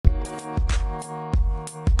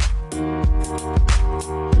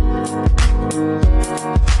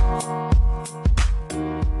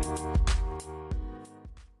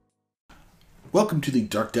Welcome to the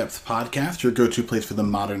Dark Depths Podcast, your go-to place for the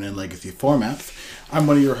modern and legacy formats. I'm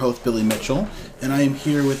one of your hosts, Billy Mitchell, and I am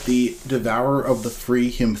here with the Devourer of the Free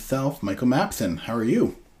himself, Michael Mapson. How are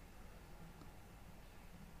you?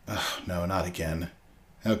 No, not again.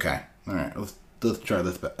 Okay, alright, let's try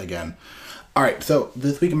this again. Alright, so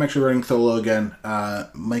this week I'm actually running solo again.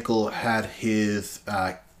 Michael had his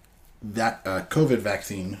COVID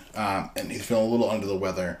vaccine, and he's feeling a little under the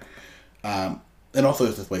weather. And also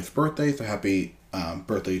it's his wife's birthday, so happy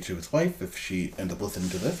birthday to his wife if she ends up listening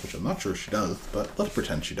to this, which I'm not sure she does, but let's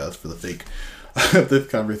pretend she does for the sake of this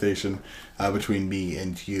conversation between me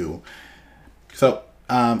and you. So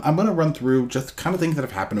I'm going to run through just kind of things that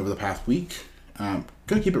have happened over the past week. I'm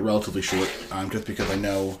going to keep it relatively short, just because I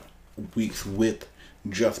know weeks with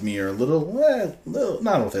just me are a little not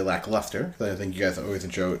going to say lackluster, because I think you guys always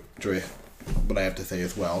enjoy what I have to say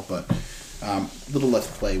as well, but a little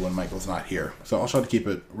less play when Michael's not here. So I'll try to keep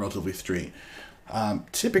it relatively straight.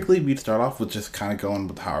 Typically, we'd start off with just kind of going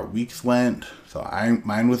with how our weeks went. So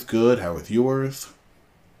mine was good. How was yours?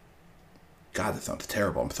 God, that sounds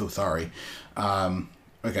terrible. I'm so sorry.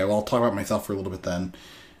 Okay, well, I'll talk about myself for a little bit then.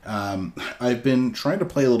 I've been trying to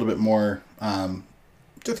play a little bit more,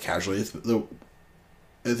 just casually.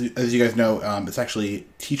 As you guys know, it's actually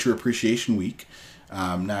Teacher Appreciation Week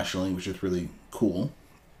nationally, which is really cool.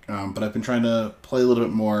 But I've been trying to play a little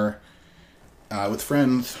bit more with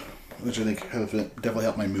friends, which I think has definitely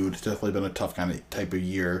helped my mood. It's definitely been a tough type of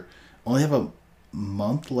year. Only have a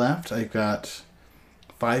month left. I've got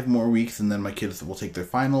 5 more weeks, and then my kids will take their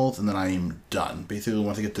finals, and then I am done. Basically,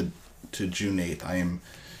 once I get to June 8th, I am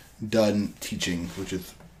done teaching, which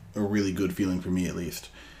is a really good feeling for me, at least.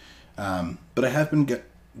 But I have been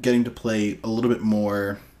getting to play a little bit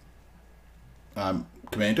more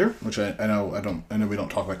Commander, which I know we don't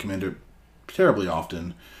talk about Commander terribly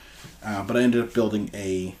often, but I ended up building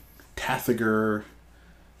a Tathiger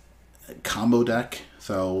combo deck.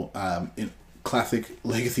 So in classic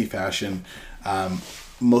Legacy fashion,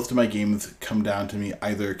 most of my games come down to me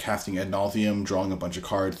either casting Ad Nauseam, drawing a bunch of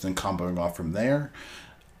cards, and then comboing off from there,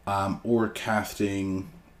 or casting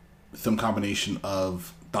some combination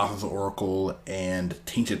of Thassa's Oracle and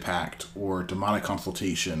Tainted Pact, or Demonic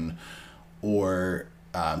Consultation, or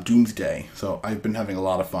Doomsday. So I've been having a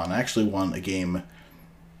lot of fun. I actually won a game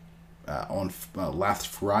on last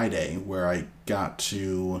Friday where I got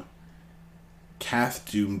to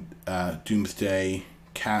cast Doomsday,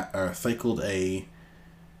 cycled a...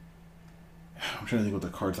 I'm trying to think what the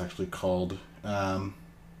card's actually called.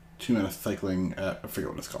 2-mana cycling... I forget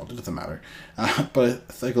what it's called. It doesn't matter. But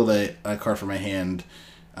I cycled a card from my hand,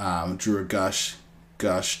 drew a Gush,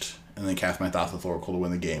 gushed, and then cast my Thassa's Oracle to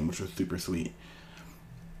win the game, which was super sweet.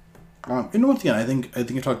 And once again, I think I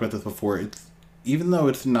talked about this before. It's, even though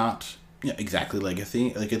it's not exactly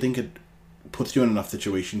Legacy, like I think it puts you in enough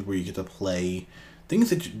situations where you get to play things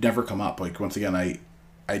that never come up. Like once again,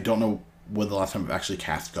 I don't know when the last time I've actually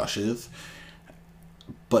cast Gush is,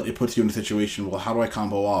 but it puts you in a situation. Well, how do I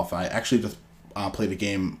combo off? I actually just played a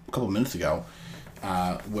game a couple minutes ago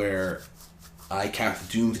where I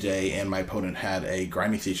cast Doomsday and my opponent had a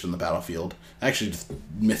grinding station on the battlefield. I actually just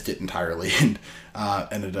missed it entirely and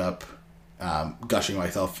ended up gushing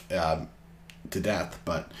myself to death.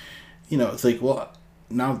 But, it's like, well,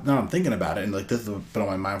 now I'm thinking about it, and like this has been on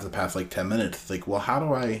my mind for the past 10 minutes. It's like, well,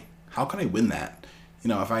 how can I win that?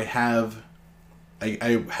 If I have...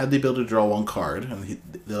 I had the ability to draw one card, and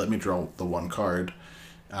they let me draw the one card.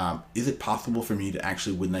 Is it possible for me to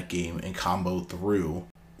actually win that game and combo through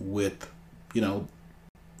with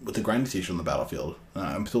the grinding station on the battlefield?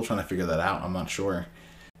 I'm still trying to figure that out. I'm not sure.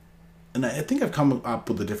 And I think I've come up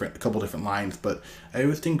with a couple different lines, but I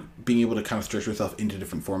always think being able to kind of stretch yourself into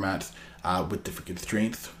different formats with different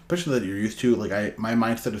constraints, especially that you're used to. My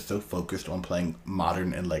mindset is so focused on playing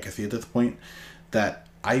Modern and Legacy at this point that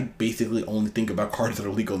I basically only think about cards that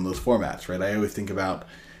are legal in those formats, right? I always think about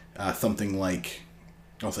something like,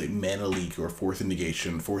 I'll say, Mana Leak or Force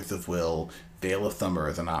Negation, Force of Will, Veil of Summer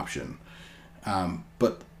as an option.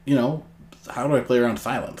 But, how do I play around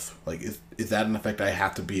Silence? Is that an effect I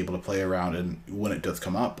have to be able to play around, and when it does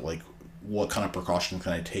come up, what kind of precautions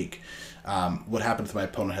can I take? What happens if my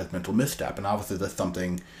opponent has Mental Misstep? And obviously that's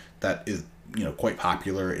something that is, quite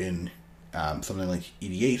popular in something like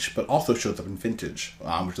EDH, but also shows up in Vintage,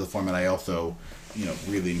 which is a format I also,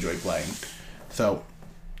 really enjoy playing. So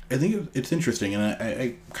I think it's interesting, and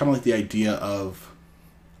I kind of like the idea of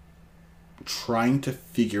trying to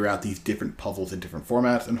figure out these different puzzles in different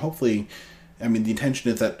formats, and hopefully, the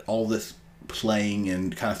intention is that all this playing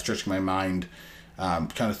and kind of stretching my mind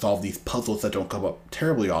trying to solve these puzzles that don't come up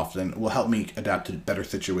terribly often will help me adapt to better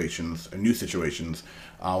situations or new situations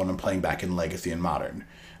when I'm playing back in Legacy and Modern.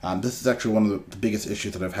 This is actually one of the biggest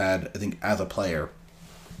issues that I've had, I think, as a player,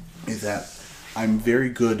 is that I'm very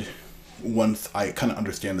good once I kind of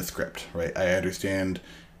understand the script, right? I understand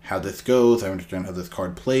how this goes, I understand how this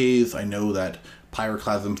card plays, I know that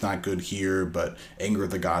Pyroclasm's not good here, but Anger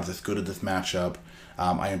of the Gods is good at this matchup.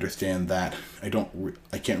 I understand that I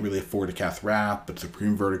can't really afford to cast Wrath, but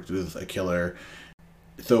Supreme Verdict is a killer.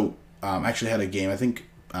 So, I actually had a game, I think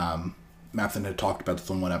Mathen had talked about this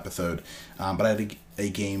in one episode, but I had a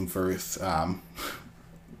game versus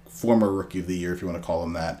former Rookie of the Year, if you want to call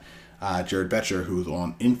him that, Jared Betcher, who's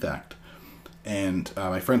on Infect. And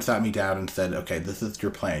my friend sat me down and said, okay, this is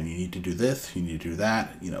your plan. You need to do this, you need to do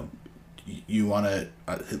that. You want to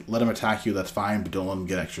let him attack you, that's fine, but don't let him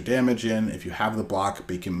get extra damage in. If you have the block,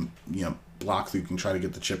 make him, block so you can try to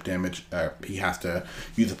get the chip damage. He has to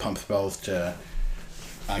use the pump spells to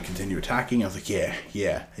continue attacking. I was like,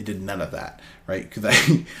 yeah, I did none of that, right? Because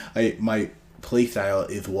my playstyle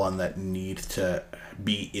is one that needs to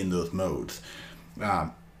be in those modes.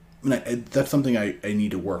 That's something I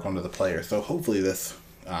need to work on to the player. So hopefully this,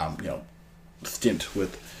 stint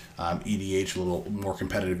with EDH, a little more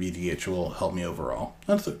competitive EDH, will help me overall.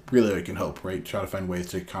 That's really what I can hope, right? Try to find ways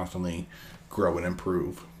to constantly grow and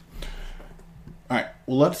improve. All right,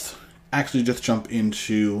 well, let's actually just jump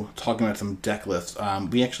into talking about some deck lists.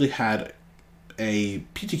 We actually had a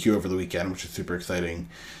PTQ over the weekend, which is super exciting,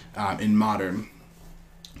 in Modern.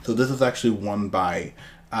 So this is actually won by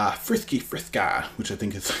Frisky Friska, which I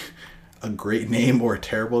think is a great name or a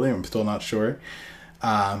terrible name, I'm still not sure.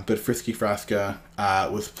 But Frisky Friska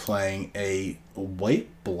was playing a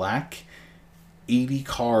white-black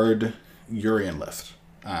 80-card Yorion list,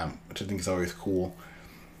 which I think is always cool.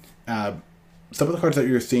 Some of the cards that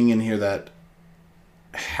you're seeing in here that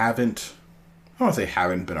I don't want to say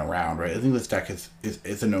haven't been around, right? I think this deck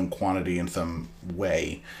is a known quantity in some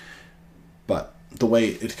way, but the way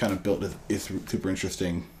it's kind of built is super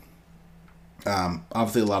interesting.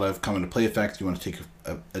 Obviously, a lot of come into play effects. You want to take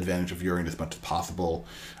advantage of Yorion as much as possible.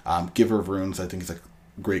 Giver of Runes, I think, is a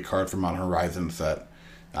great card for Modern Horizons that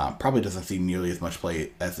probably doesn't see nearly as much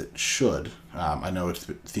play as it should. I know it's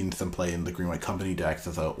seen some play in the Green White Company decks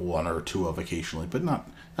as a 1 or 2 of occasionally, but not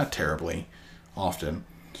terribly often.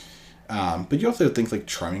 But you also have things like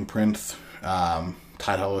Charming Prince,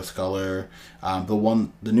 Tidehollow Sculler.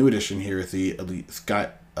 The new addition here is the Elite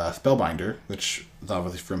Spellbinder, which is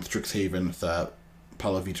obviously from Strixhaven's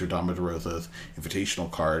Palavito Dama de Rosa's Invitational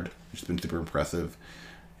card, which has been super impressive.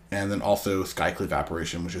 And then also Skyclave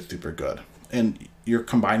Apparition, which is super good. And you're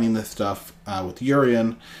combining this stuff with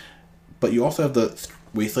Yorion, but you also have the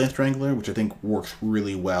Wasteland Strangler, which I think works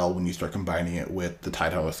really well when you start combining it with the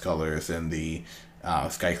Tidehollow Scullers and the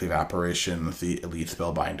Skyclave Apparitions, the Elite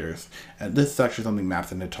Spellbinders. And this is actually something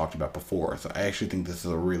Mathen had talked about before, so I actually think this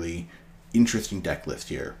is a really interesting deck list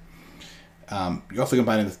here. You're also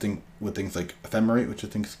combining this thing with things like Ephemerate, which I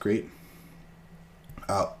think is great.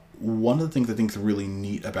 One of the things I think is really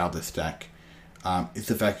neat about this deck is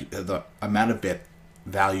the fact that the amount of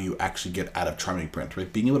value you actually get out of Charming Prince,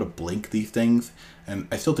 right? Being able to blink these things, and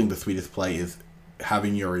I still think the sweetest play is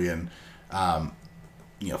having Yorion,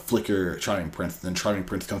 flicker Charming Prince, then Charming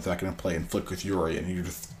Prince comes back into play and flickers Yorion, and you're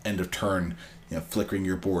just end of turn, flickering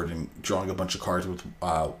your board and drawing a bunch of cards with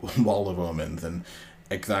Wall of Omens and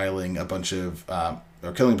exiling a bunch of,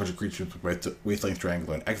 or killing a bunch of creatures with Wasteland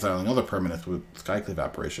Strangler and exiling other permanents with Skyclave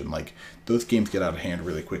Apparition. Like, those games get out of hand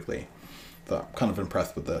really quickly. So I'm kind of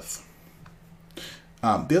impressed with this.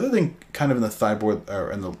 The other thing, kind of in the sideboard,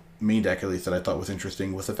 or in the main deck at least, that I thought was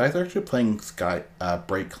interesting was the fact they're actually playing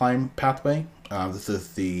Bright Climb Pathway. This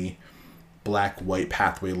is the black-white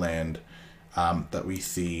pathway land that we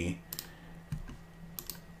see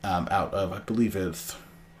out of, I believe it's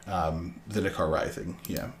Zendikar Rising,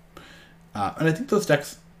 yeah. And I think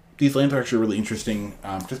these lands are actually really interesting,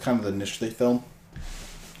 just kind of the niche they fill.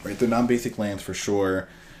 Right, they're non-basic lands for sure.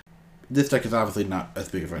 This deck is obviously not as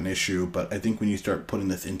big of an issue, but I think when you start putting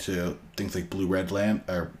this into things like blue-red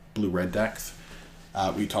decks,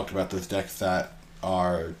 we talked about those decks that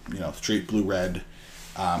are, straight blue-red,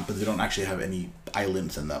 but they don't actually have any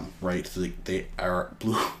islands in them, right? So they are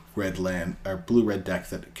blue-red decks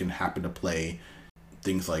that can happen to play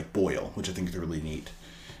things like Boil, which I think is really neat.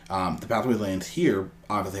 The Pathway lands here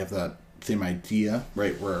obviously have that same idea,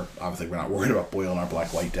 right? Where obviously we're not worried about Boil in our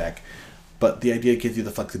black-white deck, but the idea gives you the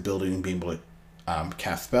flexibility in being able to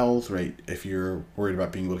cast spells, right? If you're worried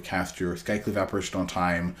about being able to cast your Skyclave Apparition on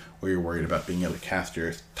time, or you're worried about being able to cast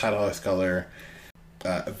your Tidehollow Sculler,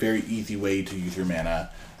 a very easy way to use your mana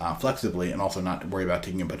flexibly and also not worry about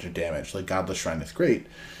taking a bunch of damage. Like Godless Shrine is great,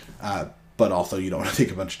 but also you don't want to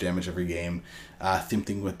take a bunch of damage every game. Same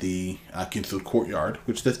thing with the Concealed Courtyard,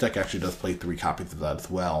 which this deck actually does play 3 copies of that as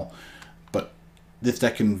well. But this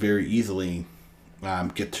deck can very easily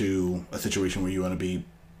get to a situation where you want to be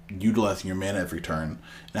utilizing your mana every turn,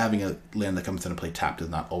 and having a land that comes into play tapped is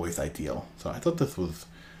not always ideal. So I thought this was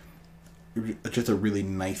just a really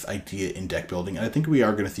nice idea in deck building, and I think we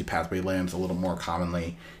are going to see Pathway lands a little more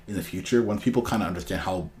commonly in the future when people kind of understand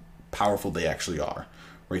how powerful they actually are.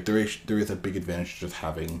 Right, there is a big advantage to just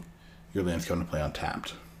having your lands come into play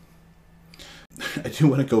untapped. I do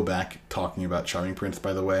want to go back talking about Charming Prince,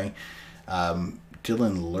 by the way.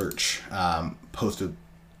 Dylan Lurch posted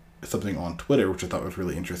something on Twitter, which I thought was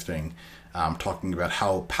really interesting, talking about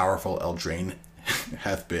how powerful Eldraine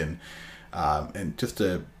has been. And just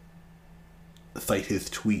to cite his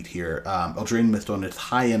tweet here, Eldraine missed on its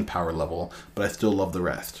high-end power level, but I still love the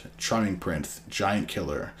rest. Charming Prince, Giant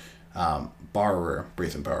Killer, Borrower,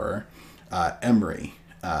 Brazen Borrower, Emry,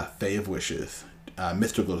 Fae of Wishes,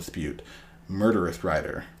 Mystical Dispute, Murderous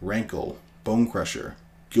Rider, Rankle, Bone Crusher,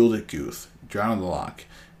 Gilded Goose, Drown in the Loch,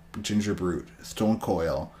 Ginger Brute, Stone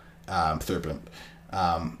Coil, Serpent,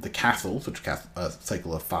 the Castles, which cast a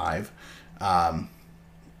cycle of 5,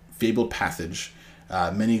 Fabled Passage,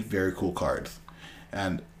 many very cool cards.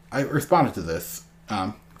 And I responded to this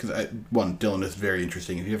because Dylan is very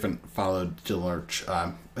interesting. If you haven't followed Dylan Lurch,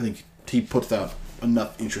 I think he puts out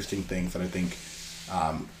enough interesting things that I think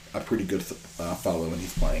a pretty good follow when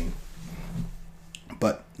he's playing.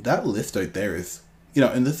 But that list right there is,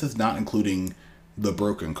 and this is not including the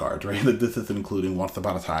broken cards, right? Like, this isn't including Once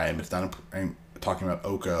Upon a Time. It's not I'm talking about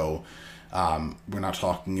Oko. We're not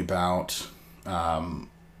talking about I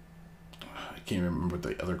can't remember what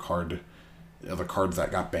the other cards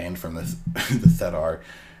that got banned from this the set are,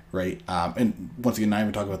 right? And once again, not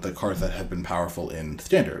even talking about the cards that have been powerful in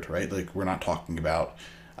Standard, right? Like, we're not talking about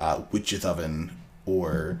Witch's Oven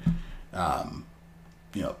or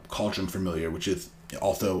Cauldron Familiar, which is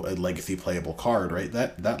also a legacy playable card, right?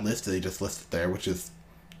 That list they just listed there, which is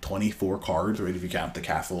 24 cards, right, if you count the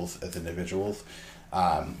castles as individuals.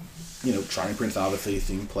 Charming Prince obviously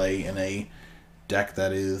seen play in a deck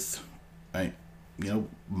that is,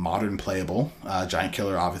 modern playable. Giant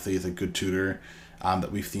Killer obviously is a good tutor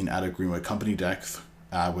that we've seen out of Greenwood Company decks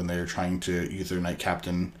when they're trying to use their Knight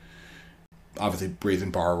Captain. Obviously,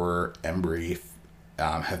 Brazen Borrower, Emry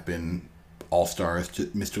have been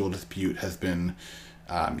all-stars. Mystical Dispute has been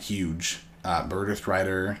huge. Murderous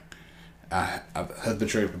Rider has been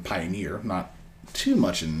showing up in Pioneer, not too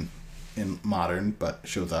much in Modern, but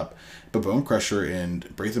shows up. But Bone Crusher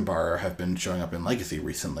and Brazen Borrower have been showing up in Legacy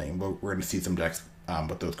recently. We're going to see some decks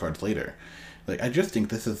with those cards later. Like, I just think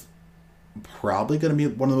this is probably going to be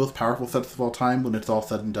one of the most powerful sets of all time when it's all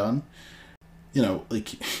said and done.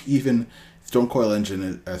 Even Stone Coil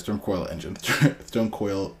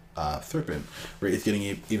Serpent, right, is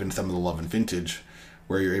getting even some of the love in Vintage,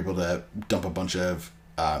 where you're able to dump a bunch of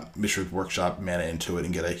Mishra's Workshop mana into it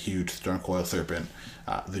and get a huge Stone Coil Serpent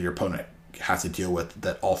that your opponent has to deal with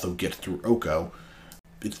that also gets through Oko.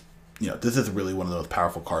 It's, this is really one of those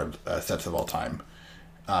powerful card sets of all time.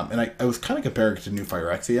 And I was kind of comparing it to New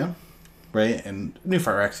Phyrexia, right? And New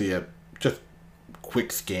Phyrexia, just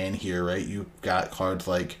quick scan here, right? You've got cards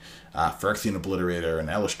like Phyrexian Obliterator and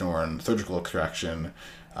Elishnorn, Surgical Extraction.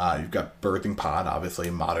 You've got Birthing Pod, obviously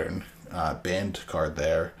a modern banned card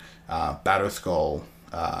there. Batterskull,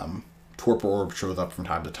 Torpor Orb shows up from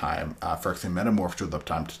time to time. Phyrexian Metamorph shows up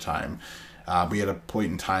time to time. We had a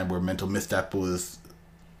point in time where Mental Misstep was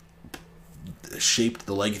shaped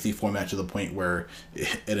the Legacy format to the point where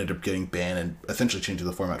it ended up getting banned and essentially changed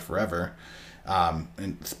the format forever.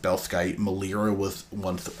 And Spellskite, Malira was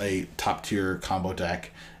once a top tier combo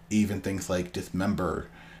deck. Even things like Dismember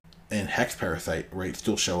and Hex Parasite, right,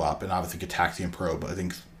 still show up. And obviously Gitaxian Probe, I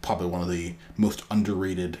think, is probably one of the most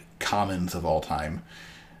underrated commons of all time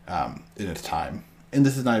in its time. And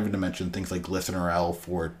this is not even to mention things like Glistener Elf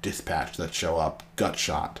or Dispatch that show up,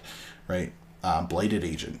 Gutshot, right? Bladed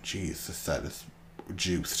Agent, geez, this set is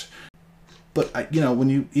juiced. But when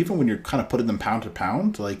you're kind of putting them pound to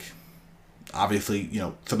pound, like, obviously,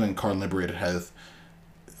 something like Karn Liberated has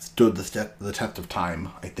stood the test of time,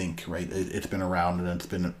 I think, right? It's been around and it's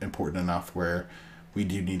been important enough where we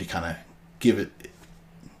do need to kind of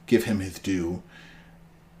give him his due.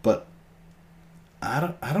 But I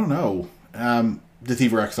don't know.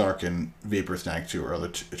 Deceiver Exarch and Vapor Snag 2 are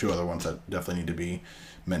two other ones that definitely need to be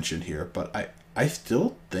mentioned here. But I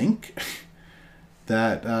still think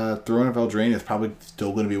that Throne of Eldraine is probably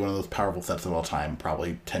still going to be one of those powerful sets of all time,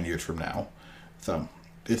 probably 10 years from now. So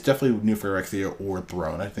it's definitely new for Phyrexia or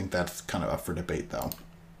Throne. I think that's kind of up for debate, though.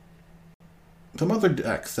 Some other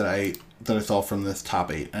decks that I saw from this top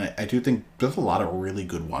 8, and I do think there's a lot of really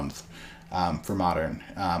good ones for Modern.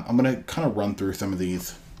 I'm going to kind of run through some of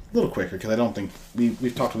these a little quicker because I don't think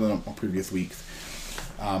we've talked about them on previous weeks.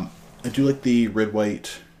 I do like the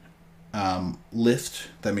red-white list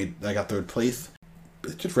that got third place.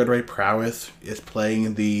 It's just red-white prowess. It's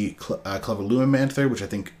playing the Clever Lumimancer, which I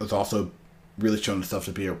think is also really shown itself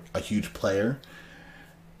to be a huge player.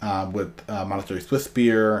 With Monastery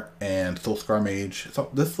Swiftspear and Soulscar Mage. So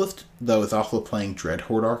this list, though, is also playing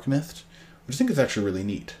Dreadhorde Arcanist, which I think is actually really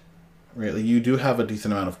neat. Right, like you do have a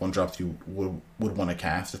decent amount of one-drops you would want to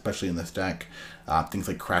cast, especially in this deck. Things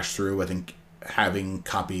like Crash Through, I think having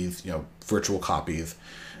copies, virtual copies,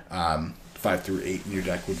 5 through 8 in your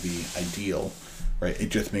deck would be ideal. Right, it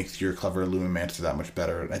just makes your Clever Lumimancer that much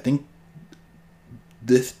better. And I think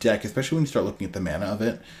this deck, especially when you start looking at the mana of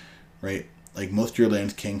it, right, like most of your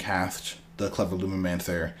lands can cast the Clever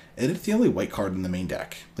Lumimancer, and it's the only white card in the main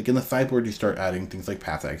deck. Like in the sideboard, you start adding things like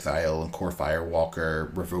Path of Exile and Core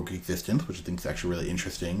Firewalker, Revoke Existence, which I think is actually really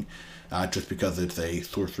interesting, just because it's a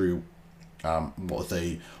sorcery, it's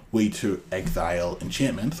a way to exile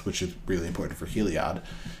enchantments, which is really important for Heliod.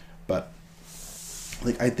 But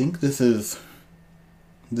like I think this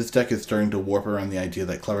deck is starting to warp around the idea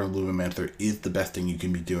that Clever Lumimancer is the best thing you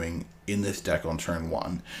can be doing in this deck on turn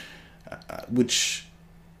 1. Which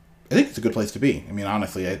I think it's a good place to be. I mean,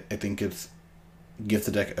 honestly, I think it gives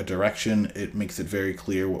the deck a direction. It makes it very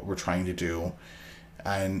clear what we're trying to do,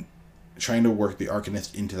 and trying to work the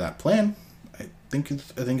Arcanist into that plan. I think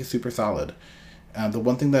it's super solid. The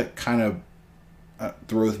one thing that kind of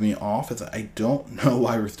throws me off is that I don't know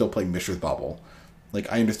why we're still playing Mishra's Bauble.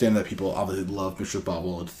 Like, I understand that people obviously love Mishra's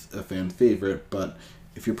Bauble; it's a fan favorite. But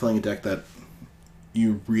if you're playing a deck that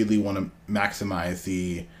you really want to maximize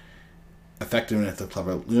the effectiveness of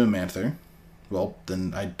Clever Lumimancer, well,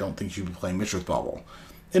 then I don't think you should be playing Mishra's Bauble.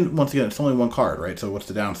 And once again, it's only one card, right? So what's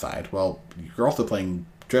the downside? Well, you're also playing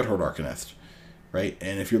Dreadhorde Arcanist, right?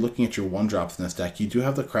 And if you're looking at your 1-drops in this deck, you do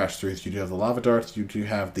have the Crash Throughs, you do have the Lava Darts, you do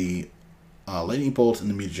have the Lightning Bolts, and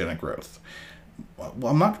the Mutagenic Growth. Well,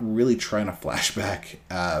 I'm not really trying to flashback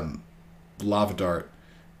Lava Dart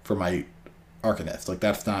for my Arcanist. Like,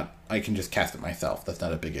 that's not... I can just cast it myself. That's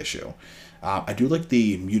not a big issue. I do like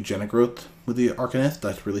the Mutagenic Growth with the Arcanist.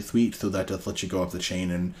 That's really sweet. So that does let you go up the chain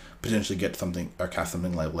and potentially get something, or cast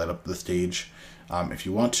something like Light Up the Stage if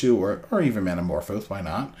you want to, or even Manamorphose. Why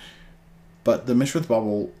not? But the Mishra's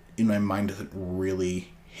Bauble, in my mind, doesn't really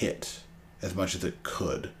hit as much as it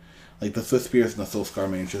could. Like, the Swiftspears and the Soulscar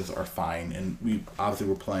Mages are fine, and we obviously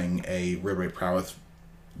were playing a Red-White Prowess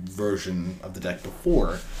version of the deck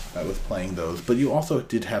before I was playing those, but you also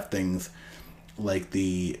did have things like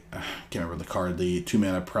the, I can't remember the card, the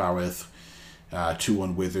 2-mana Prowess,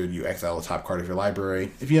 2/1 Wizard, you exile the top card of your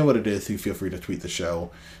library. If you know what it is, you feel free to tweet the show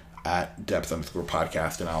at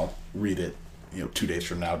Depths_podcast, and I'll read it, 2 days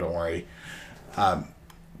from now, don't worry. And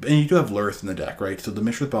you do have Lurrus in the deck, right? So the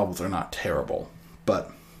Mishra's Baubles are not terrible,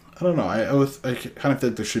 but I don't know, I kind of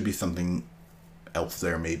think there should be something else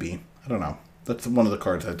there, maybe. I don't know. That's one of the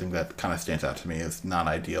cards I think that kind of stands out to me as not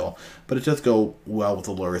ideal. But it does go well with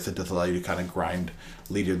the Lurrus. It does allow you to kind of grind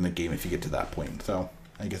later in the game if you get to that point. So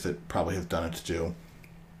I guess it probably has done its due.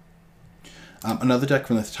 Another deck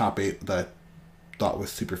from this top 8 that I thought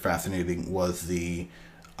was super fascinating was the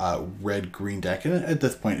red-green deck. And at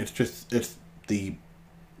this point, it's the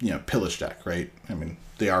Pillage deck, right? I mean,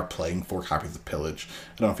 they are playing 4 copies of Pillage.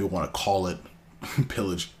 I don't know if you want to call it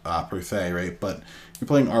Pillage per se, right? But you're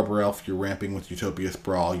playing Arbor Elf, you're ramping with Utopia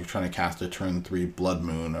Sprawl, you're trying to cast a turn 3 Blood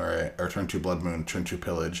Moon, or turn 2 Blood Moon, turn 2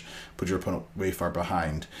 Pillage, put your opponent way far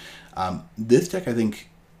behind. This deck, I think,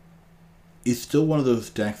 is still one of those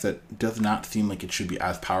decks that does not seem like it should be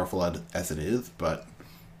as powerful as it is, but,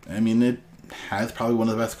 I mean, it has probably one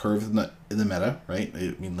of the best curves in the meta, right?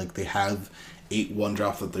 I mean, like, they have 8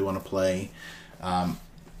 1-drops that they want to play.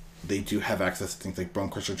 They do have access to things like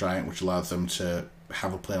Bonecrusher Giant, which allows them to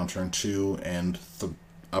have a play on turn 2 and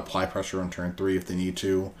apply pressure on turn 3 if they need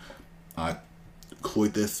to.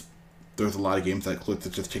 Cloythus, there's a lot of games that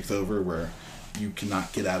Cloythus just takes over where you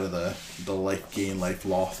cannot get out of the life gain, life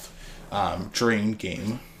loss drain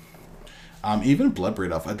game. Even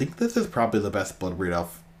Bloodbraid Elf, I think this is probably the best Bloodbraid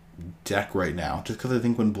Elf deck right now, just because I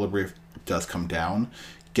think when Bloodbraid does come down,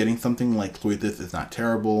 getting something like Cloythus is not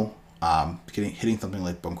terrible. Hitting something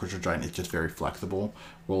like Bonecrusher Giant is just very flexible.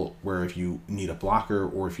 Well, where if you need a blocker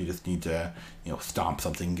or if you just need to, stomp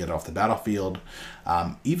something and get it off the battlefield,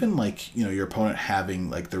 even like your opponent having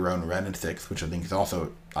like their own Ren and 6, which I think is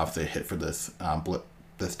also obviously a hit for this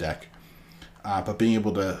this deck. but being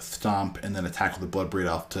able to stomp and then attack with the Bloodbraid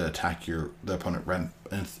Elf to attack the opponent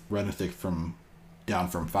Ren 6 from down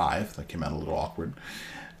from 5, that came out a little awkward.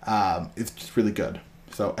 It's just really good.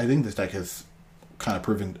 So I think this deck has kind of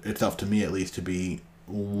proven itself, to me at least, to be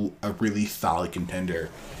a really solid contender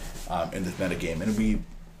in this metagame, and we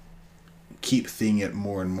keep seeing it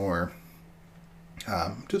more and more.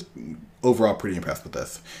 Just overall pretty impressed with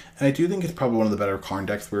this. And I do think it's probably one of the better Karn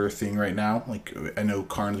decks we're seeing right now. Like, I know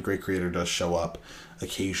Karn the Great Creator does show up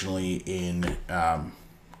occasionally in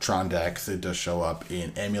Tron decks. It does show up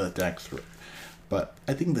in Amulet decks. But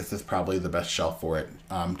I think this is probably the best shelf for it,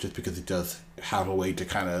 just because it does have a way to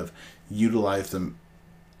kind of utilize the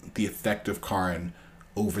effect of Karn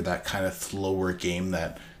over that kind of slower game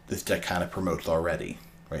that this deck kind of promotes already.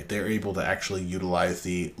 Right, they're able to actually utilize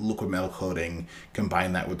the liquid metal coating,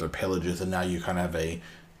 combine that with their pillages, and now you kind of have a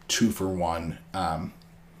 2-for-1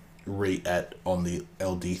 rate on the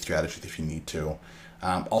LD strategies if you need to.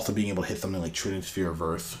 Also, being able to hit something like Trinity Sphere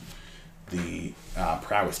Reverse, the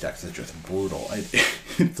Prowess decks is just brutal.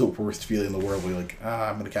 It's the worst feeling in the world. We're like,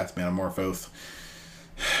 I'm going to cast Manamorphose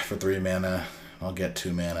for 3 mana, I'll get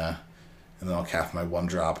 2 mana, and then I'll cast my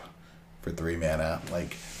 1-drop for 3 mana.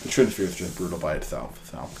 Like, the Trinity Sphere is just brutal by itself.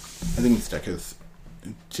 So I think this deck is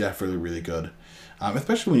definitely really good,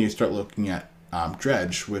 especially when you start looking at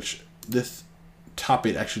Dredge, which this top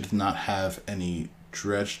 8 actually does not have any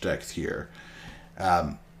Dredge decks here.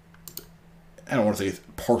 I don't want to say it's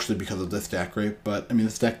partially because of this deck, right? But I mean,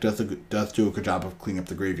 this deck does do a good job of cleaning up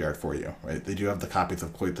the graveyard for you, right? They do have the copies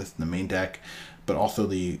of Coitus in the main deck, but also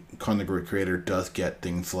the Karn the Great Creator does get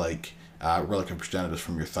things like Relic of Progenitus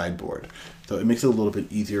from your sideboard. So it makes it a little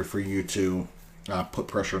bit easier for you to put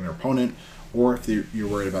pressure on your opponent, or if you're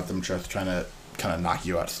worried about them just trying to kind of knock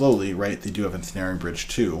you out slowly, right? They do have Ensnaring Bridge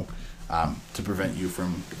too, to prevent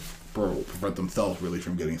themselves really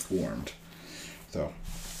from getting swarmed. So,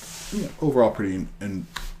 yeah, overall pretty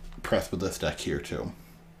impressed with this deck here too.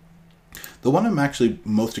 The one I'm actually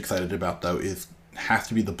most excited about though has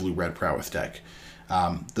to be the blue-red Prowess deck.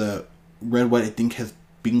 The red-white I think has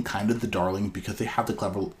been kind of the darling because they have the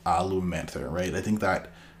clever Lumimancer, right? I think that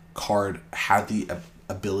card has the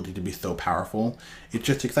ability to be so powerful. It's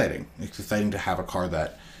just exciting. It's exciting to have a card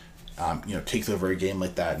that takes over a game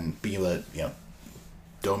like that and be able to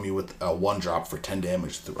dome you with a 1-drop for 10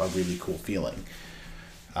 damage. It's a really cool feeling.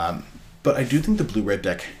 But I do think the blue-red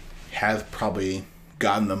deck has probably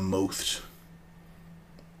gotten the most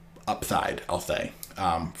upside, I'll say,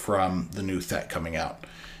 from the new set coming out.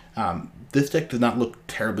 This deck does not look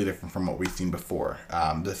terribly different from what we've seen before.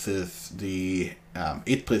 This is the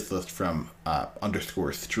 8th place list from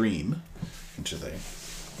 _stream, which is a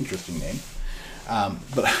interesting name.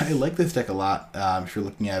 But I like this deck a lot. If you're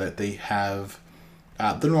looking at it, they have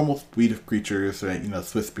the normal suite of creatures, right?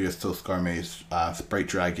 Swiftspear, Silscar Mace, Sprite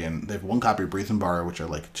Dragon. They have 1 copy of Brazen Borrower, which I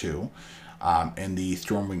like too, and the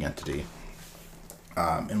Stormwing Entity.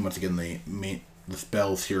 And once again, the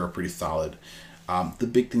spells here are pretty solid. The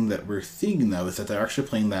big thing that we're seeing, though, is that they're actually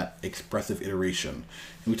playing that Expressive Iteration.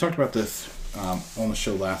 And we talked about this on the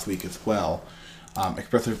show last week as well.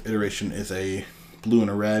 Expressive Iteration is a blue and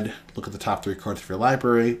a red. Look at the top 3 cards of your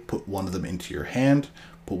library, put 1 of them into your hand,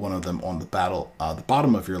 put 1 of them on the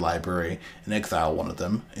bottom of your library, and exile 1 of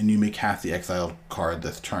them, and you may cast the exiled card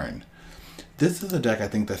this turn. This is a deck I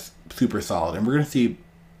think that's super solid, and we're going to see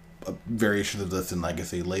variations of this in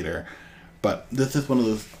Legacy later, but this is one of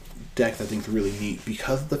those decks I think is really neat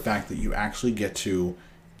because of the fact that you actually get to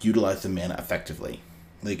utilize the mana effectively.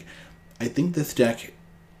 Like, I think this deck,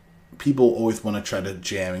 people always want to try to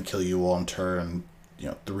jam and kill you on turn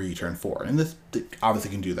 3, turn 4, and this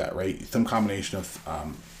obviously can do that, right? Some combination of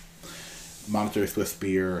Monastery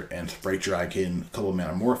Swiftspear and Sprite Dragon, a couple of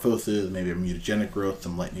Manamorphoses, maybe a Mutagenic Growth,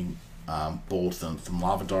 some Lightning Bolts, and some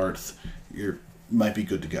Lava Darts. You might be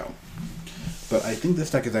good to go. But I think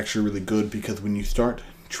this deck is actually really good because when you start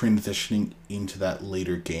transitioning into that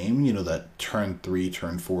later game, that turn 3,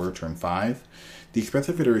 turn 4, turn 5, the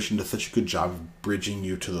Expressive Iteration does such a good job of bridging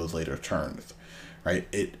you to those later turns, right?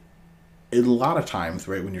 A lot of times,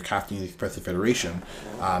 right, when you're casting the Expressive Iteration,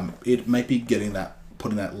 it might be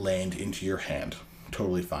putting that land into your hand,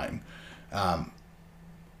 totally fine. And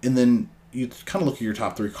then you kind of look at your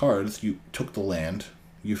top 3 cards, you took the land,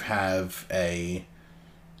 you have a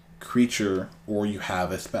creature, or you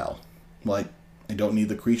have a spell. Like, I don't need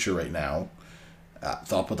the creature right now,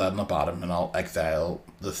 so I'll put that on the bottom and I'll exile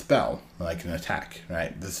the spell and I can attack,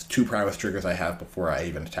 right? This is 2 prowess triggers I have before I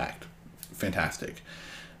even attacked. Fantastic.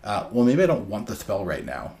 Well, maybe I don't want the spell right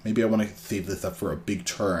now. Maybe I want to save this up for a big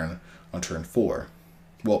turn on turn 4.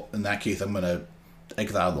 Well, in that case, I'm going to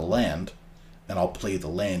exile the land and I'll play the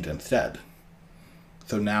land instead.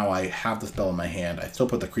 So now I have the spell in my hand. I still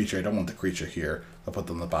put the creature. I don't want the creature here. I'll put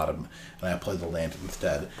them on the bottom, and I play the land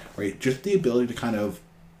instead. Right? Just the ability to kind of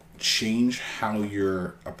change how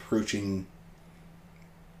you're approaching.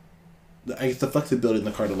 I guess the flexibility in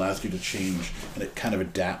the card allows you to change and it kind of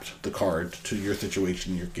adapt the card to your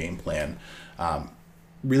situation, your game plan,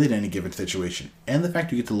 really in any given situation. And the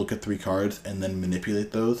fact you get to look at 3 cards and then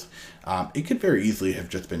manipulate those, it could very easily have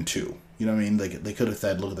just been 2. You know what I mean? Like they could have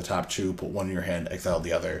said, look at the top 2, put one in your hand, exile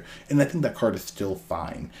the other, and I think that card is still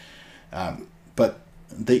fine. But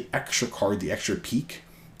the extra card, the extra peak,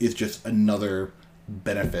 is just another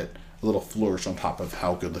benefit, a little flourish on top of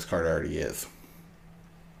how good this card already is.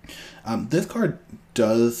 This card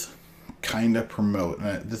does kind of promote,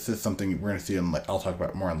 and this is something we're going to see, I'll talk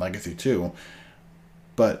about more on Legacy too,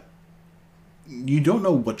 but you don't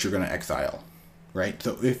know what you're going to exile, right?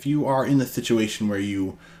 So if you are in the situation where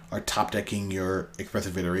you are top decking your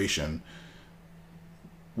Expressive Iteration,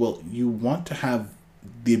 well, you want to have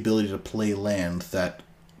the ability to play lands that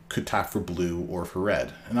could tap for blue or for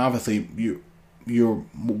red. And obviously, your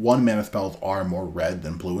 1 mana spells are more red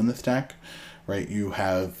than blue in this deck. Right, you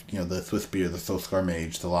have the Swiss Spear, the Soulscar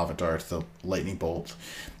Mage, the Lava Darts, the Lightning Bolts,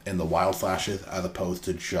 and the Wild Slashes, as opposed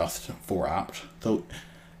to just 4 opt. So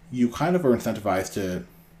you kind of are incentivized to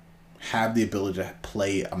have the ability to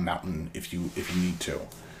play a mountain if you need to.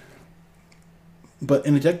 But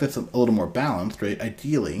in a deck that's a little more balanced, right?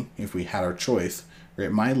 Ideally, if we had our choice,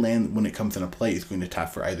 right, my land when it comes into play is going to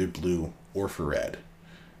tap for either blue or for red.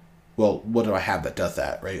 Well, what do I have that does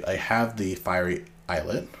that, right? I have the Fiery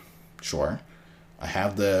Islet, sure. I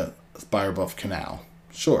have the Spirebuff Canal,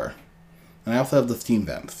 sure. And I also have the Steam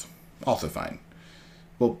Vents, also fine.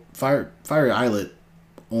 Well, Fiery Islet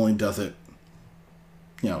only does it,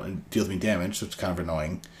 it deals me damage, so it's kind of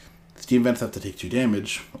annoying. Steam Vents have to take 2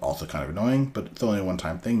 damage, also kind of annoying, but it's only a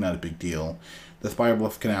one-time thing, not a big deal. The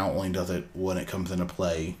Spirebuff Canal only does it when it comes into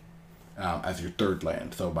play as your 3rd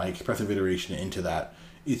land, so my Expressive Iteration into that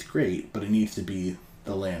is great, but it needs to be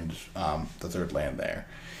the land, the 3rd land there.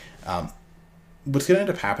 What's going to end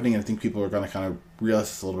up happening, and I think people are going to kind of realize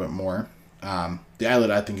this a little bit more, the Islet,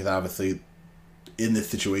 I think, is obviously, in this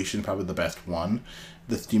situation, probably the best one.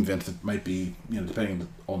 The Steam Vents might be, depending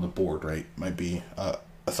on the board, right, might be a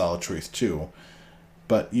solid choice too.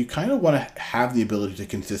 But you kind of want to have the ability to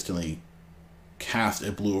consistently cast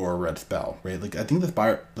a blue or a red spell, right? Like, I think the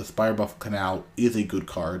Spirebuff Canal is a good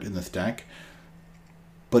card in this deck,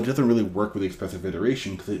 but it doesn't really work with the Expressive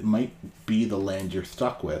Iteration because it might be the land you're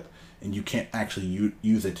stuck with, and you can't actually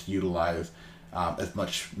use it to utilize as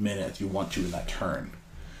much mana as you want to in that turn.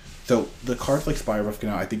 So the cards like Spirebuff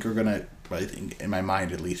Canal, I think are going to, I think in my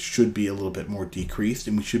mind at least, should be a little bit more decreased,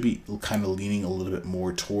 and we should be kind of leaning a little bit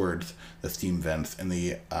more towards the Steam Vents and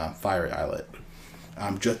the Fiery Islet.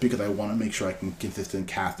 Just because I want to make sure I can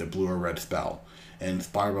consistently cast a blue or red spell, and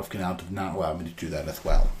Spirebuff Canal does not allow me to do that as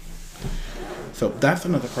well. So that's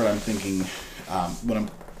another card I'm thinking, when I'm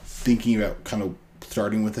thinking about kind of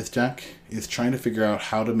starting with this deck, is trying to figure out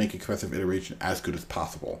how to make Expressive Iteration as good as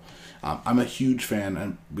possible. I'm a huge fan,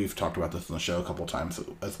 and we've talked about this on the show a couple times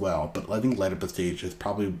as well, but I think Light Up the Stage is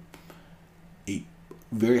probably a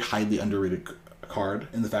very highly underrated card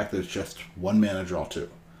in the fact that it's just 1 mana, draw 2.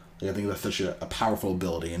 Like, I think that's such a powerful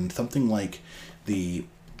ability, and something like the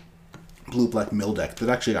Blue-Black Mill deck that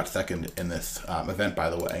actually got second in this event, by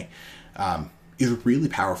the way, is really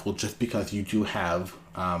powerful just because you do have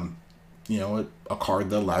a card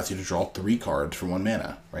that allows you to draw 3 cards for 1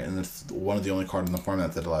 mana, right? And it's one of the only cards in the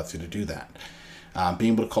format that allows you to do that.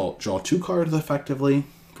 Being able to draw 2 cards effectively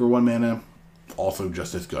for 1 mana, also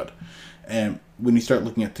just as good. And when you start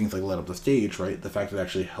looking at things like Light Up the Stage, right, the fact that it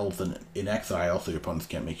actually holds in exile, so your opponents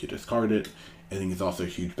can't make you discard it, I think is also a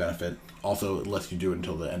huge benefit. Also, it lets you do it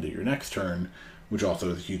until the end of your next turn, which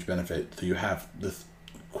also is a huge benefit. So you have this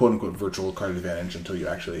quote-unquote virtual card advantage until you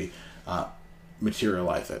actually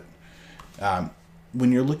materialize it.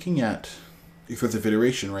 When you're looking at Expressive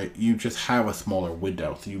Iteration, right, you just have a smaller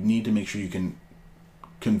window, so you need to make sure you can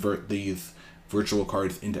convert these virtual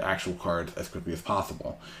cards into actual cards as quickly as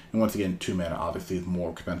possible. And once again, 2 mana obviously is more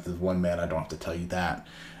expensive than 1 mana, I don't have to tell you that.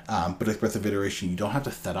 But Expressive Iteration, you don't have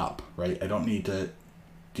to set up, right? I don't need to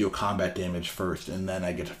deal combat damage first, and then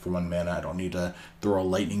I get it for 1 mana. I don't need to throw a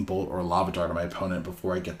Lightning Bolt or a Lava Dart at my opponent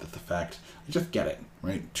before I get this effect. I just get it,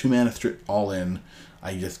 right? 2 mana straight all in,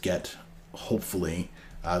 I just get, hopefully,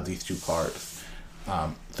 these 2 cards.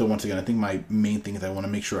 So once again, I think my main thing is I want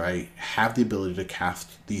to make sure I have the ability to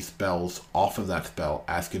cast these spells off of that spell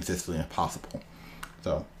as consistently as possible.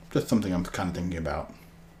 So just something I'm kind of thinking about.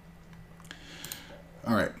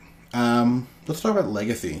 Alright, let's talk about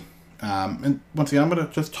Legacy. And once again, I'm going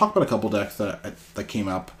to just talk about a couple decks that came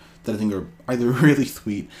up that I think are either really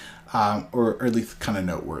sweet or at least kind of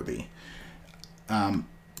noteworthy.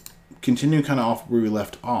 Continuing kind of off where we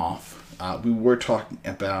left off, we were talking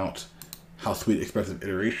about how sweet Expressive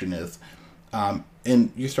Iteration is.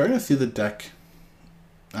 And you're starting to see the deck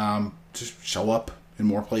just show up in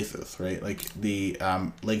more places, right? Like the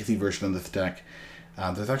Legacy version of this deck,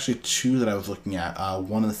 there's actually two that I was looking at,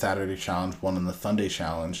 one in the Saturday Challenge, one in the Sunday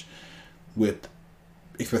Challenge, with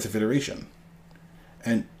Expressive Iteration.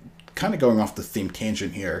 And kind of going off the same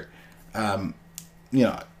tangent here,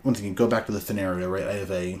 once again, go back to the scenario, right? I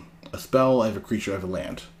have a spell, I have a creature, I have a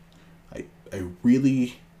land. I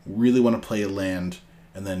really, really want to play a land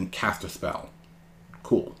and then cast a spell.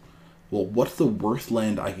 Cool. Well, what's the worst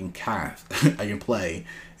land I can cast, I can play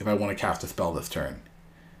if I want to cast a spell this turn?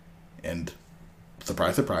 And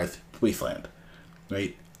surprise, surprise, Wasteland,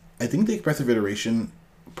 right? I think the Expressive Iteration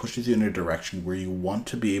pushes you in a direction where you want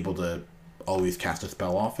to be able to always cast a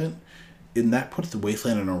spell off it, and that puts the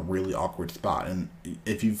Wasteland in a really awkward spot. And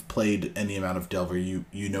if you've played any amount of Delver, you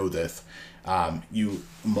know this. You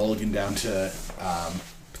mulligan down to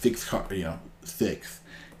 6.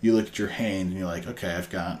 You look at your hand and you're like, okay, I've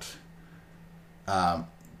got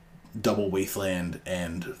double Wasteland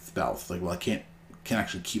and spells. Like, well, I can't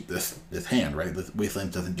actually keep this hand, right? The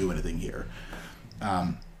Wasteland doesn't do anything here.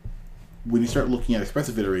 When you start looking at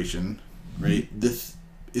Expressive Iteration, right, this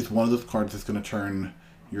is one of those cards that's going to turn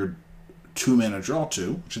your 2-mana draw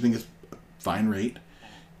 2, which I think is fine rate,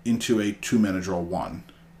 into a 2-mana draw 1.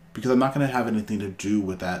 Because I'm not going to have anything to do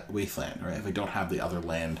with that Wasteland, right? If I don't have the other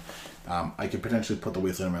land, I could potentially put the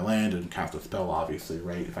Wasteland in my land and cast a spell, obviously,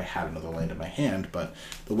 right? If I had another land in my hand, but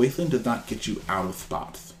the Wasteland does not get you out of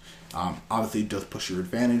spots. Obviously, it does push your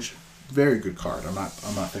advantage. Very good card. I'm not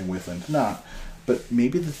saying Wasteland's not, but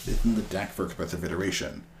maybe this isn't the deck for Expressive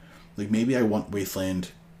Iteration. Like, maybe I want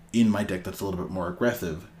Wasteland in my deck that's a little bit more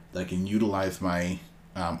aggressive, that I can utilize my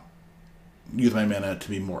mana to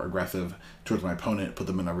be more aggressive towards my opponent, put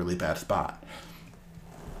them in a really bad spot.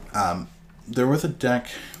 There was a deck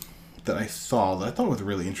that I saw that I thought was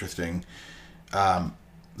really interesting, that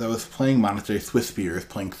was playing Monastery Swiftspear,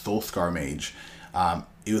 playing Soulscar Mage.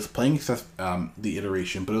 It was playing the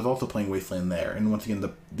Iteration, but it was also playing Wasteland there. And once again,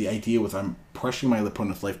 the idea was I'm pushing my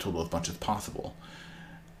opponent's life total as much as possible.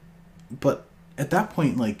 But at that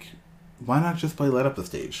point, like, why not just play Light Up the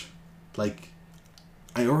Stage? Like,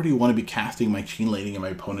 I already want to be casting my Chain Lightning at my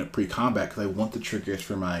opponent pre-combat because I want the triggers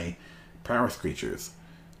for my prowess creatures.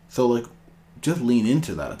 So, like, just lean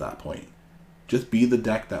into that at that point. Just be the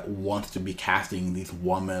deck that wants to be casting these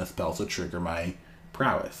 1-mana spells to trigger my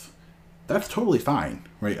prowess. That's totally fine,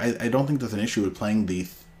 right? I don't think there's an issue with playing the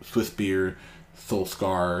Swiftspear,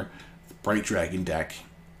 Soulscar, Bright Dragon deck,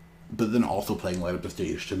 but then also playing Light Up the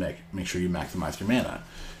Stage to make sure you maximize your mana.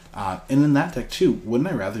 And in that deck too, wouldn't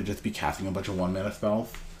I rather just be casting a bunch of 1-mana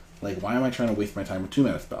spells? Like, why am I trying to waste my time with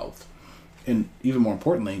 2-mana spells? And even more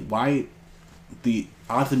importantly, why the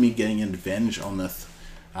odds of me getting an advantage on this,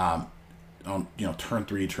 on turn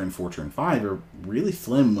 3, turn 4, turn 5 are really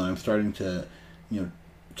slim when I'm starting to,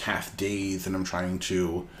 cast Daze and I'm trying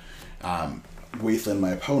to Wasteland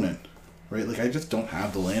my opponent, right? Like, I just don't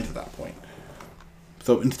have the land at that point.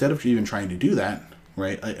 So instead of even trying to do that,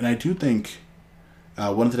 right, and I do think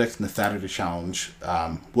one of the decks in the Saturday Challenge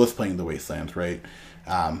was playing the Wastelands, right?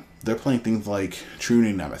 They're playing things like True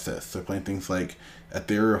Nemesis. They're playing things like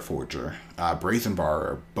Ethereal Forger, Brazen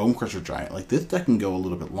Bar, Bone Crusher Giant. Like, this deck can go a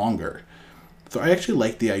little bit longer. So I actually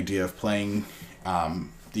like the idea of playing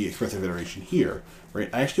the Expressive Iteration here, right?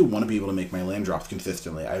 I actually want to be able to make my land drops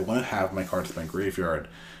consistently. I want to have my cards in my graveyard.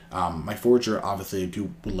 My Forger, obviously,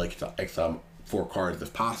 would like to exile 4 cards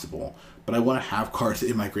if possible, but I want to have cards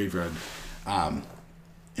in my graveyard. And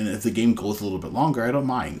if the game goes a little bit longer, I don't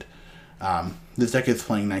mind. This deck is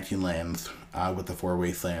playing 19 lands with the 4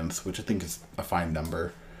 Wastelands, which I think is a fine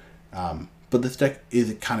number. But this deck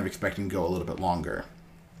is kind of expecting to go a little bit longer.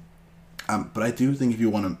 But I do think if you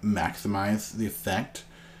want to maximize the effect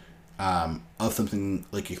of something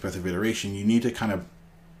like Expressive Iteration, you need to kind of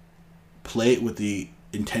play it with the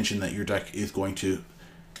intention that your deck is going to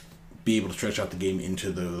be able to stretch out the game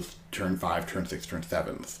into those turn 5, turn 6, turn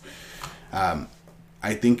 7s.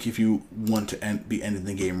 I think if you want to be ending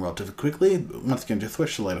the game relatively quickly, once again, just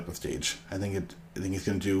switch to Light Up the Stage. I think it's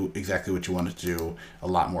going to do exactly what you want it to do a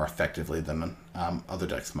lot more effectively than other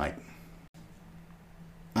decks might.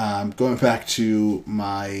 Going back to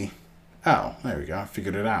my... Oh, there we go. I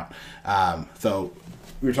figured it out. So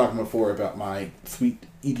we were talking before about my sweet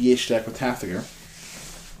EDH deck with Tasigur.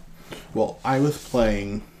 Well, I was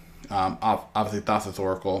playing, obviously, Thassa's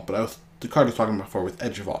Oracle, but I was the card I was talking about before with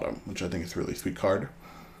Edge of Autumn, which I think is a really sweet card.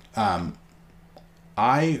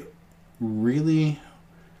 I really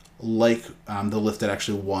like the list that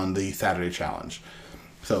actually won the Saturday challenge.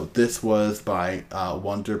 So this was by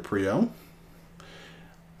Wonder Prio.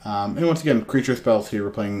 And once again, creature spells here.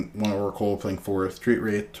 We're playing 1 Oracle, playing 4 Street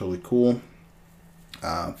Wraith, totally cool.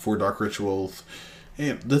 4 Dark Rituals.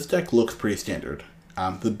 And this deck looks pretty standard.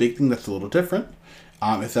 The big thing that's a little different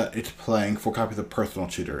is that it's playing 4 copies of Personal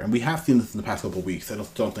Tutor. And we have seen this in the past couple of weeks. I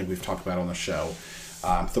don't think we've talked about it on the show.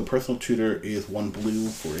 So Personal Tutor is 1 blue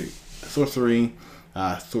for a sorcery.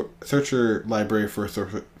 Search your library for a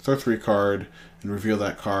sorcery card and reveal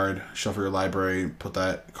that card. Shuffle your library, put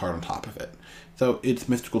that card on top of it. So it's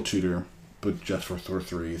Mystical Tutor, but just for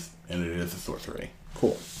sorceries, and it is a sorcery.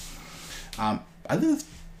 Cool. I think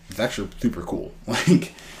it's actually super cool.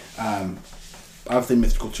 Obviously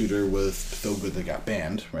Mystical Tutor was so good that it got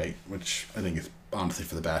banned, right? Which I think is honestly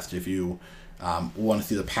for the best. If you want to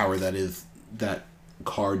see the power that is that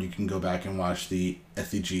card, you can go back and watch the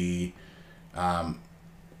SCG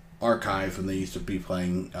archives when they used to be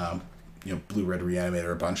playing Blue-Red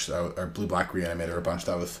Reanimator a bunch, or Blue-Black Reanimator a bunch.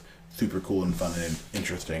 That was super cool and fun and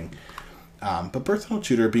interesting. But Personal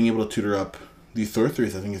Tutor, being able to tutor up these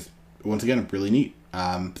sorceries, I think is, once again, really neat.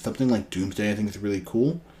 Something like Doomsday, I think, is really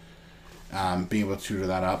cool. Being able to tutor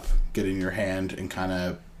that up, get in your hand, and kind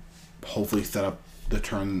of hopefully set up the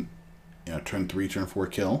turn 3, turn 4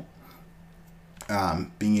 kill.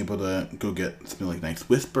 Being able to go get something like Night's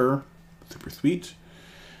Whisper, super sweet.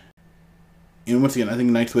 And once again, I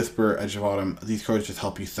think Night's Whisper, Edge of Autumn, these cards just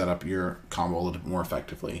help you set up your combo a little bit more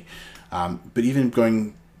effectively. But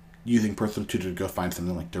even using Personal Tutor to go find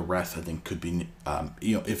something like Duress, I think could be,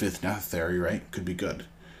 if it's necessary, right, could be good.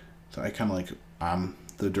 So I kind of like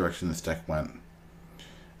the direction this deck went.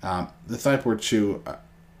 The sideboard Chew,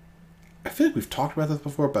 I feel like we've talked about this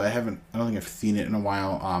before, but I don't think I've seen it in a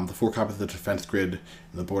while. The 4 copies of the Defense Grid and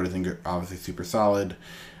the board, I think, are obviously super solid.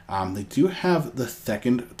 They do have the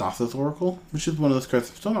second Thassa's Oracle, which is one of those cards.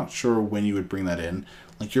 I'm still not sure when you would bring that in.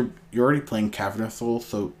 Like, you're already playing Cavernous Soul,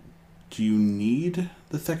 so do you need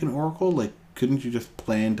the second Oracle? Like, couldn't you just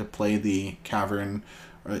plan to play the Cavern?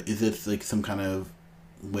 Or is this like some kind of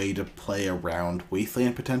way to play around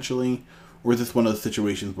Wasteland potentially? Or is this one of those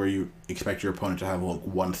situations where you expect your opponent to have like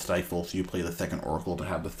 1 Stifle, so you play the second Oracle to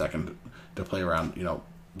have the second to play around,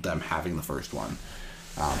 them having the first one?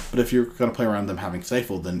 But if you're going to play around them having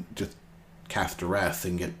Stifle, then just cast Duress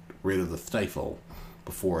and get rid of the Stifle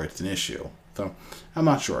before it's an issue. So, I'm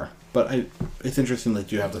not sure. But it's interesting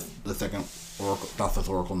that you have the second Oracle, Thassa's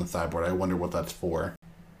Oracle in the sideboard. I wonder what that's for.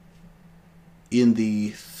 In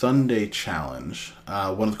the Sunday challenge,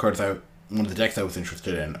 one of the decks I was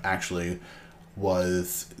interested in actually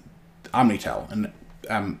was Omnitel.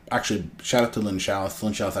 And actually, shout out to Lynn Chalice.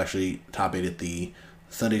 Lynn Chalice actually top 8 at the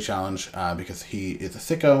Sunday challenge because he is a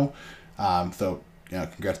sicko. So,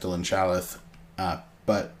 congrats to Lynn Chalice.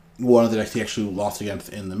 But one of the decks he actually lost against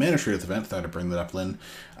in the Mana Traders event, so I had to bring that up, Lynn,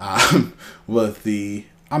 was the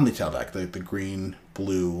Omnitel deck, the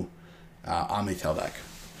green-blue Omnitel deck.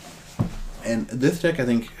 And this deck, I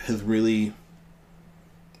think, has really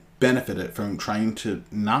benefited from trying to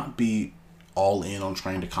not be all in on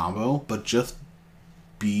trying to combo, but just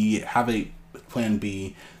have a plan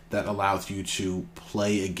B that allows you to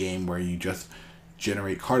play a game where you just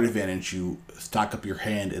generate card advantage, you stock up your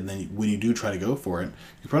hand, and then when you do try to go for it,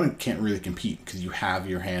 your opponent can't really compete because you have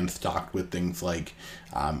your hand stocked with things like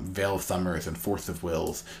Veil of Summers and Force of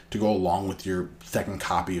Wills to go along with your second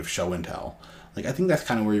copy of Show and Tell. Like, I think that's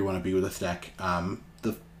kind of where you want to be with this deck.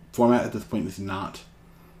 The format at this point is not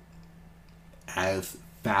as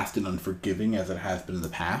fast and unforgiving as it has been in the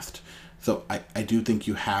past. So I do think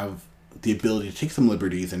you have the ability to take some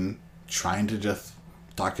liberties and trying to just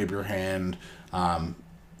stock up your hand. I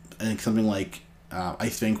think something like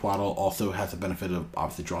Ice-Fang Quaddle also has the benefit of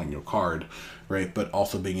obviously drawing your card, right? But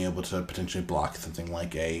also being able to potentially block something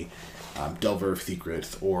like a Delver of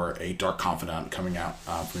Secrets or a Dark Confidant coming out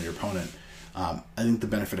from your opponent. I think the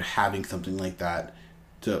benefit of having something like that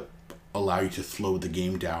to allow you to slow the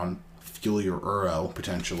game down, fuel your Uro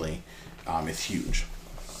potentially, is huge.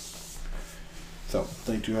 So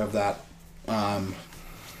they do have that.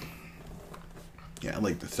 Yeah, I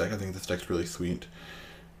like this deck. I think this deck's really sweet.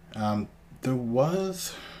 There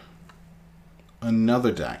was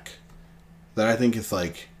another deck that I think is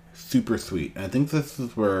like super sweet, and I think this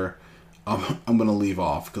is where I'm going to leave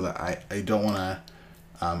off because I don't want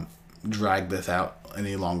to drag this out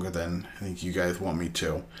any longer than I think you guys want me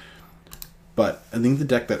to. But I think the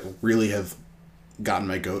deck that really has gotten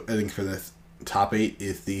my goat, I think, for this top 8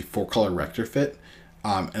 is the 4-color Rector Fit.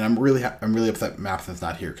 And I'm really upset Mapson's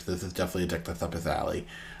not here because this is definitely a deck that's up his alley.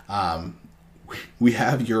 Um, we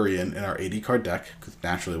have Urian in our 80 card deck because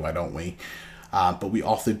naturally, why don't we? But we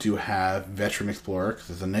also do have Veteran Explorer because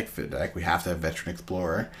it's a Nick Fit deck. We have to have Veteran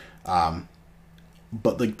Explorer.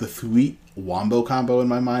 But like the sweet Wombo combo in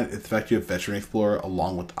my mind is the fact you have Veteran Explorer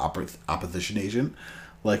along with Opposition Agent.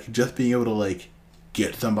 Like just being able to like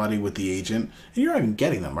get somebody with the agent, and you're not even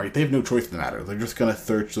getting them, right? They have no choice in the matter. They're just gonna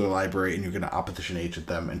search their library, and you're gonna Opposition Agent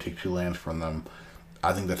them and take 2 lands from them.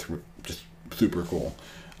 I think that's just super cool.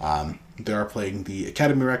 They are playing the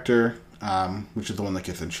Academy Rector, which is the one that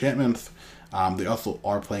gets enchantments. They also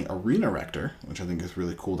are playing Arena Rector, which I think is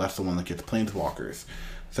really cool. That's the one that gets Planeswalkers.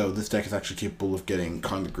 So this deck is actually capable of getting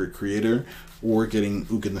Karn the Great Creator or getting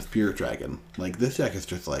Ugin the Spirit Dragon. Like, this deck is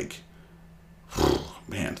just like,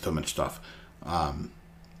 man, so much stuff. I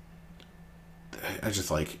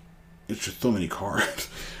just like, it's just so many cards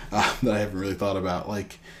that I haven't really thought about.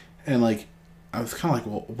 Like, and like, I was kind of like,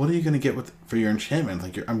 well, what are you going to get for your enchantment?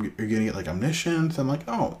 Like, you're going to get like Omniscience. I'm like,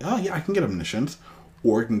 oh yeah, I can get Omniscience.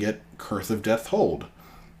 Or I can get Curse of Death's Hold.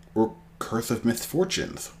 Or Curse of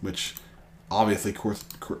Misfortunes, which obviously Curse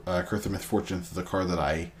of Misfortunes is a card that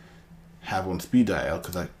I have on speed dial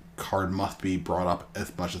because that card must be brought up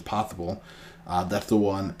as much as possible. That's the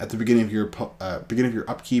one at the beginning of your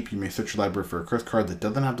upkeep. You may search your library for a curse card that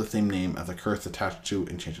doesn't have the same name as a curse attached to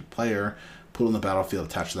enchanted player. Put on the battlefield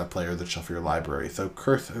attached to that player, then shuffle your library. So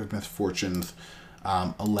Curse of Misfortunes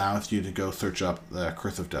allows you to go search up the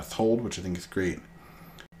Curse of Death's Hold, which I think is great.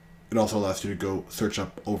 It also allows you to go search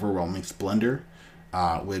up Overwhelming Splendor,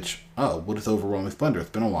 which, what is Overwhelming Splendor? It's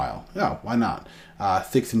been a while. Yeah, why not?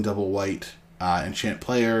 6 in double white, enchant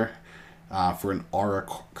player for an aura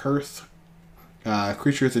curse.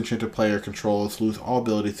 Creatures enchanted player controls lose all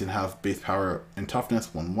abilities and have base power and toughness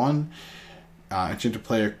 1/1. Enchanted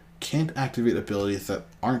player can't activate abilities that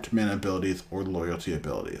aren't mana abilities or loyalty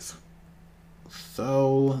abilities.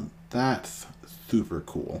 So that's super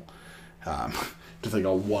cool. Just like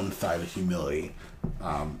a one-sided humility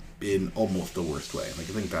in almost the worst way. Like,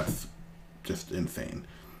 I think that's just insane.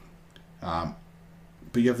 But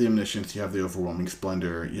you have the Omniscience, you have the Overwhelming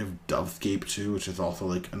Splendor, you have Dovescape too, which is also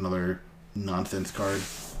like another nonsense card.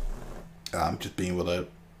 Just being able to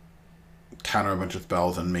counter a bunch of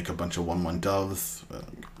spells and make a bunch of 1/1 doves.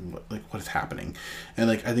 Like, what is happening? And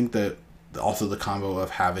like, I think that also the combo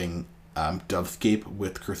of having Dovescape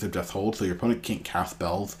with Curse of Death's Hold, so your opponent can't cast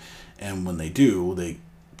spells, and when they do, they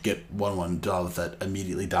get 1/1 doves that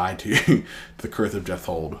immediately die to the Curse of Death's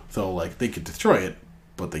Hold. So like, they could destroy it,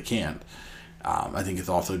 but they can't. I think it's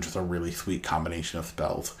also just a really sweet combination of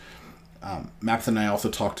spells. Maps and I also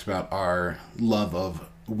talked about our love of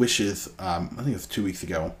Wishes, I think it was 2 weeks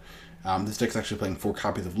ago. This deck's actually playing 4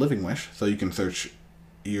 copies of Living Wish, so you can search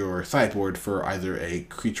your sideboard for either a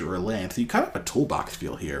creature or a land. So you kind of have a toolbox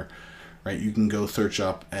feel here, right? You can go search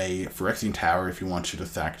up a Phyrexian Tower if you want to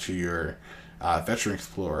stack to your Veteran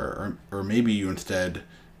Explorer, or maybe you instead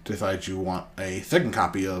decide you want a second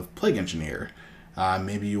copy of Plague Engineer.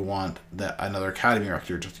 Maybe you want another Academy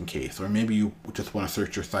Rector just in case, or maybe you just want to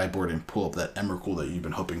search your sideboard and pull up that Emrakul that you've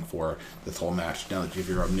been hoping for this whole match. Now that you have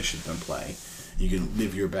your Omniscience in play, you can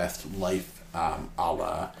live your best life a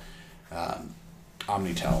la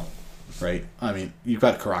Omnitel, right? I mean, you've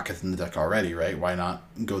got Karakas in the deck already, right? Why not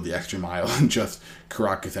go the extra mile and just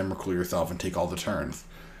Karakas Emrakul yourself and take all the turns?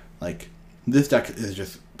 Like, this deck is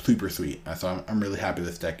just super sweet, so I'm really happy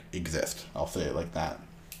this deck exists. I'll say it like that.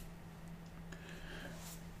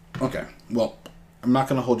 Okay, well, I'm not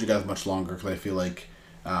going to hold you guys much longer because I feel like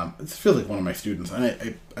it feels like one of my students.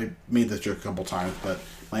 And I made this joke a couple times, but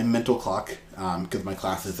my mental clock, because my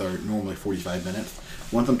classes are normally 45 minutes,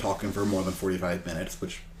 once I'm talking for more than 45 minutes,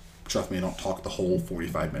 which, trust me, I don't talk the whole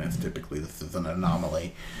 45 minutes typically. This is an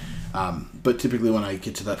anomaly. But typically when I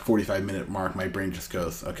get to that 45-minute mark, my brain just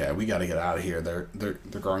goes, okay, we got to get out of here. They're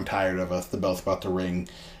growing tired of us. The bell's about to ring,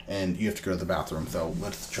 and you have to go to the bathroom. So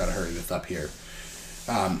let's try to hurry this up here.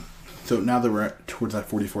 So now that we're towards that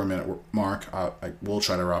 44-minute mark, I will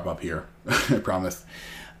try to wrap up here. I promise.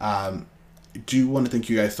 Do want to thank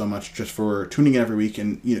you guys so much just for tuning in every week,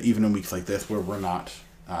 and even in weeks like this where we're not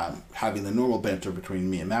having the normal banter between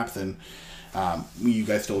me and Mapson, you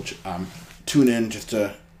guys still tune in just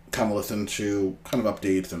to kind of listen to kind of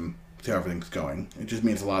updates and see how everything's going. It just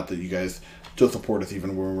means a lot that you guys still support us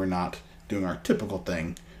even when we're not doing our typical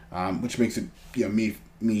thing, which makes it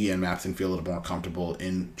me and Mapson feel a little more comfortable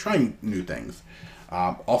in trying new things.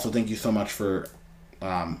 Also, thank you so much for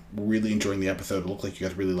Really enjoying the episode. It looked like you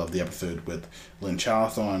guys really loved the episode with Lynn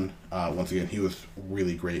Chalice on. Once again, he was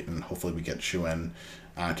really great, and hopefully we get Shuen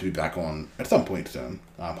to be back on at some point soon.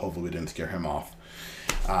 Hopefully we didn't scare him off.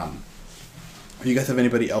 If you guys have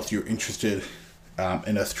anybody else you're interested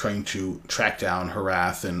in us trying to track down,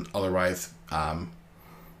 harass, and otherwise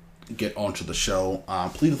get onto the show,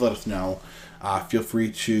 please let us know. Feel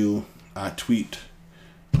free to tweet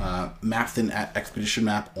Mapson at Expedition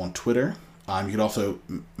Map on Twitter. You can also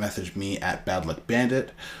message me at Bad Luck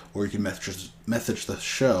Bandit, or you can message the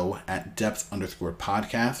show at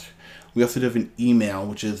depths_podcast. We also have an email,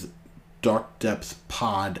 which is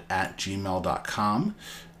darkdepthspod@gmail.com.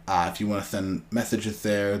 If you want to send messages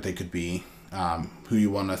there, they could be who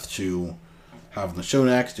you want us to have on the show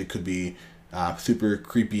next. It could be super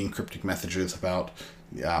creepy and cryptic messages about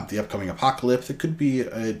the upcoming apocalypse. It could be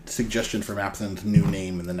a suggestion for Mapson's new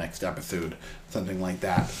name in the next episode, something like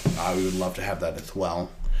that. We would love to have that as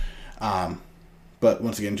well. But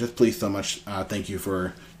once again, just please so much, thank you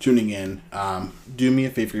for tuning in. Do me a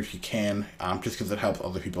favor if you can, just because it helps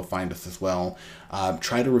other people find us as well.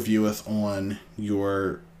 Try to review us on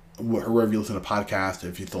wherever you listen to podcasts,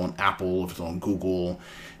 if it's on Apple, if it's on Google,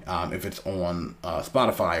 if it's on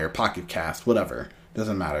Spotify or Pocket Cast, whatever.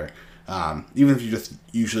 Doesn't matter. Even if you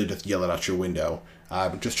usually just yell it out your window,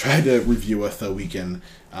 just try to review us so we can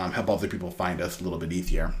help other people find us a little bit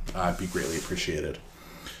easier. It'd be greatly appreciated.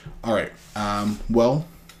 All right. Well,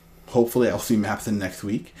 hopefully I'll see Mapson next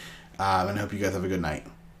week, and I hope you guys have a good night.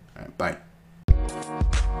 All right, bye.